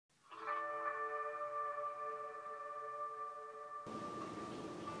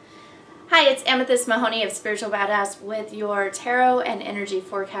Hi, it's Amethyst Mahoney of Spiritual Badass with your tarot and energy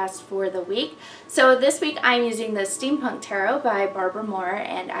forecast for the week. So this week I'm using the Steampunk Tarot by Barbara Moore,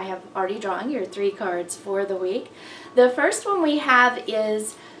 and I have already drawn your 3 cards for the week. The first one we have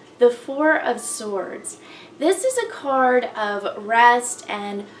is the Four of Swords. This is a card of rest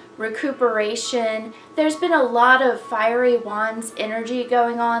and recuperation. There's been a lot of fiery wands energy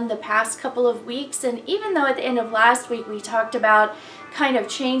going on the past couple of weeks, and even though at the end of last week we talked about kind of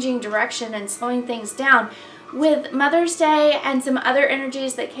changing direction and slowing things down, with Mother's Day and some other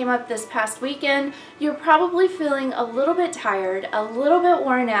energies that came up this past weekend, you're probably feeling a little bit tired, a little bit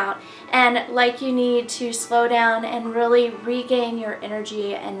worn out, and like you need to slow down and really regain your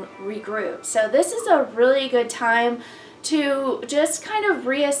energy and regroup. So this is a really good time to just kind of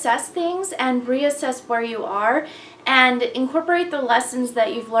reassess things and reassess where you are and incorporate the lessons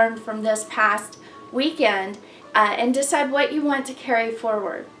that you've learned from this past weekend and decide what you want to carry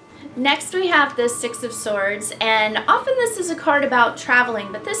forward. Next we have the Six of Swords, and often this is a card about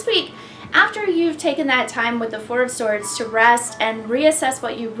traveling, but this week, after you've taken that time with the Four of Swords to rest and reassess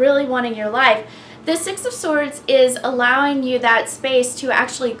what you really want in your life, the Six of Swords is allowing you that space to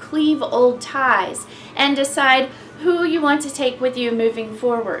actually cleave old ties and decide who you want to take with you moving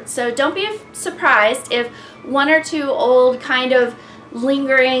forward. So don't be surprised if one or two old kind of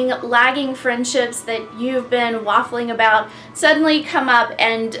lingering, lagging friendships that you've been waffling about suddenly come up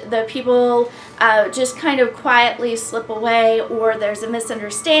and the people just kind of quietly slip away, or there's a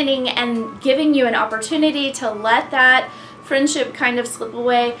misunderstanding, and giving you an opportunity to let that friendship kind of slip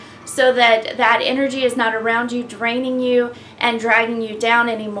away so that that energy is not around you, draining you and dragging you down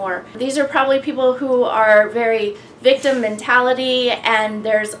anymore. These are probably people who are very victim mentality, and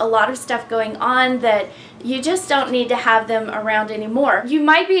there's a lot of stuff going on that you just don't need to have them around anymore. You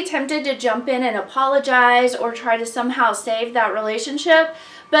might be tempted to jump in and apologize or try to somehow save that relationship,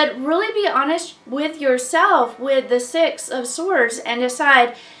 but really be honest with yourself with the Six of Swords and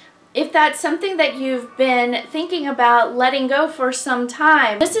decide if that's something that you've been thinking about letting go for some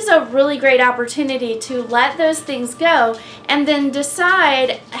time. This is a really great opportunity to let those things go and then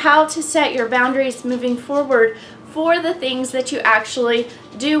decide how to set your boundaries moving forward for the things that you actually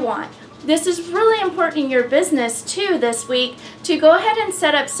do want. This is really important in your business too this week, to go ahead and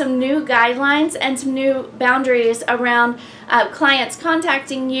set up some new guidelines and some new boundaries around clients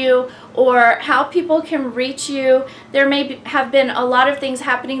contacting you or how people can reach you. There may have been a lot of things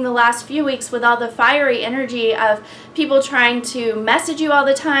happening the last few weeks with all the fiery energy of people trying to message you all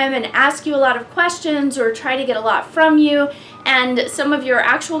the time and ask you a lot of questions or try to get a lot from you, and some of your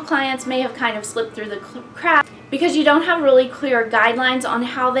actual clients may have kind of slipped through the cracks because you don't have really clear guidelines on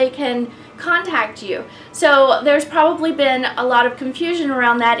how they can contact you. So there's probably been a lot of confusion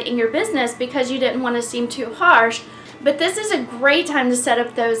around that in your business because you didn't want to seem too harsh. But this is a great time to set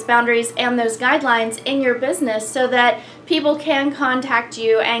up those boundaries and those guidelines in your business so that people can contact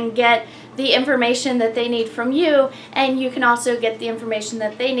you and get the information that they need from you, and you can also get the information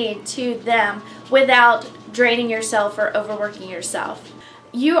that they need to them without draining yourself or overworking yourself.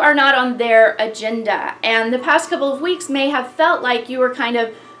 You are not on their agenda, and the past couple of weeks may have felt like you were kind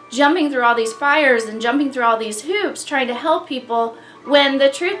of jumping through all these fires and jumping through all these hoops trying to help people, when the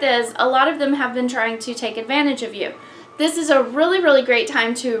truth is a lot of them have been trying to take advantage of you. This is a really great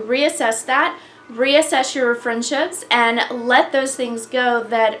time to reassess that, reassess your friendships, and let those things go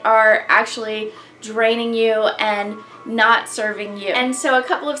that are actually draining you and not serving you. And so a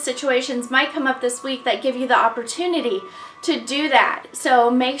couple of situations might come up this week that give you the opportunity to do that. So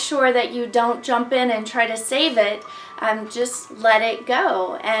make sure that you don't jump in and try to save it. Just let it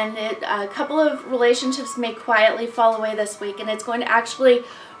go. And a couple of relationships may quietly fall away this week, and it's going to actually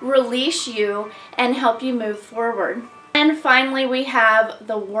release you and help you move forward. And finally we have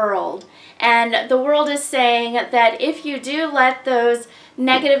the World. And the World is saying that if you do let those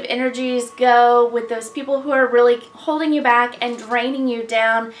negative energies go with those people who are really holding you back and draining you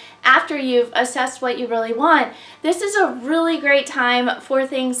down after you've assessed what you really want, this is a really great time for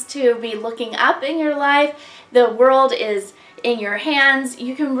things to be looking up in your life. The world is in your hands.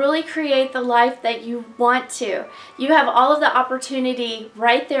 You can really create the life that you want to. You have all of the opportunity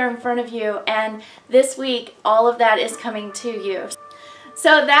right there in front of you, and this week all of that is coming to you.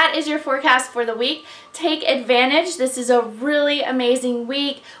 So that is your forecast for the week. Take advantage. This is a really amazing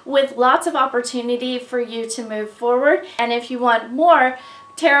week with lots of opportunity for you to move forward. And if you want more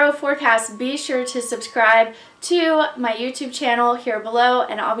tarot forecasts, be sure to subscribe to my YouTube channel here below,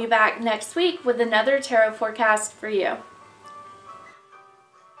 and I'll be back next week with another tarot forecast for you.